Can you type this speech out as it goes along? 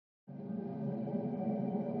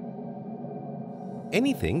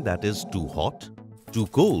Anything that is too hot, too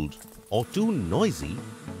cold, or too noisy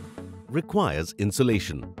requires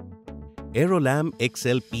insulation. Aerolam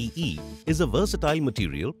XLPE is a versatile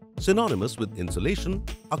material synonymous with insulation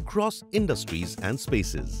across industries and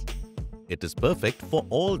spaces. It is perfect for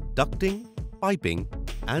all ducting, piping,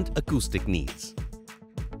 and acoustic needs.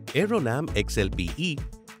 Aerolam XLPE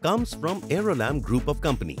comes from Aerolam Group of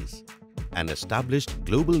Companies, an established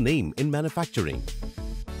global name in manufacturing.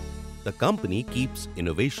 The company keeps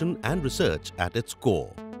innovation and research at its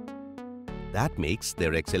core. That makes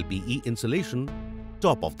their XLPE insulation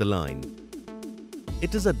top of the line.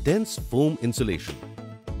 It is a dense foam insulation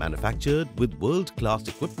manufactured with world-class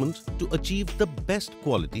equipment to achieve the best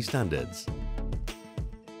quality standards.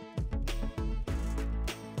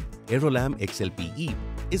 Aerolam XLPE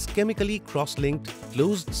is chemically cross-linked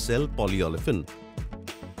closed-cell polyolefin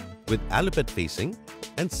with alipet facing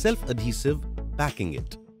and self-adhesive backing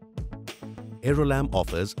it. Aerolam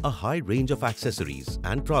offers a high range of accessories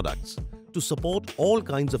and products to support all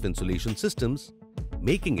kinds of insulation systems,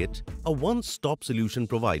 making it a one-stop solution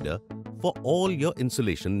provider for all your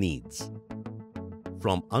insulation needs.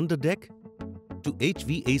 From underdeck to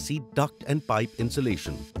HVAC duct and pipe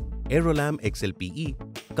insulation, Aerolam XLPE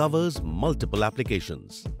covers multiple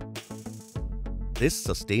applications. This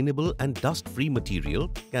sustainable and dust-free material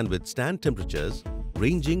can withstand temperatures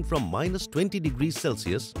ranging from -20 degrees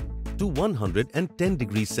Celsius to 110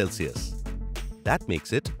 degrees Celsius. That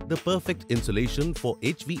makes it the perfect insulation for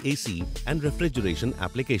HVAC and refrigeration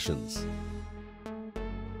applications.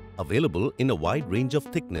 Available in a wide range of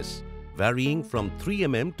thickness, varying from 3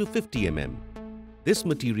 mm to 50 mm. This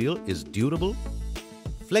material is durable,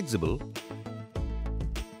 flexible,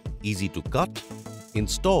 easy to cut,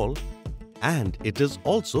 install, and it is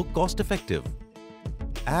also cost-effective.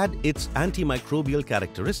 Add its antimicrobial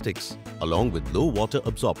characteristics along with low water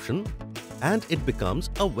absorption, and it becomes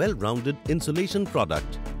a well-rounded insulation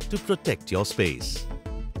product to protect your space.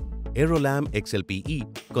 Aerolam XLPE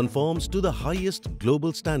conforms to the highest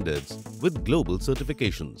global standards with global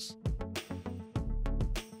certifications.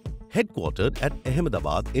 Headquartered at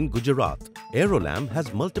Ahmedabad in Gujarat, Aerolam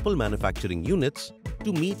has multiple manufacturing units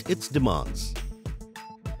to meet its demands.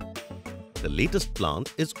 The latest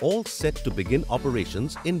plant is all set to begin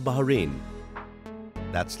operations in Bahrain.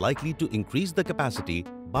 That's likely to increase the capacity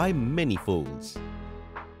by many folds.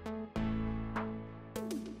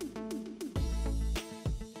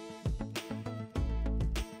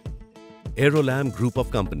 Aerolam Group of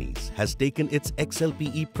Companies has taken its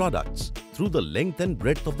XLPE products through the length and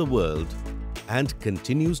breadth of the world and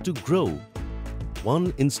continues to grow,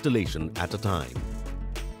 one installation at a time.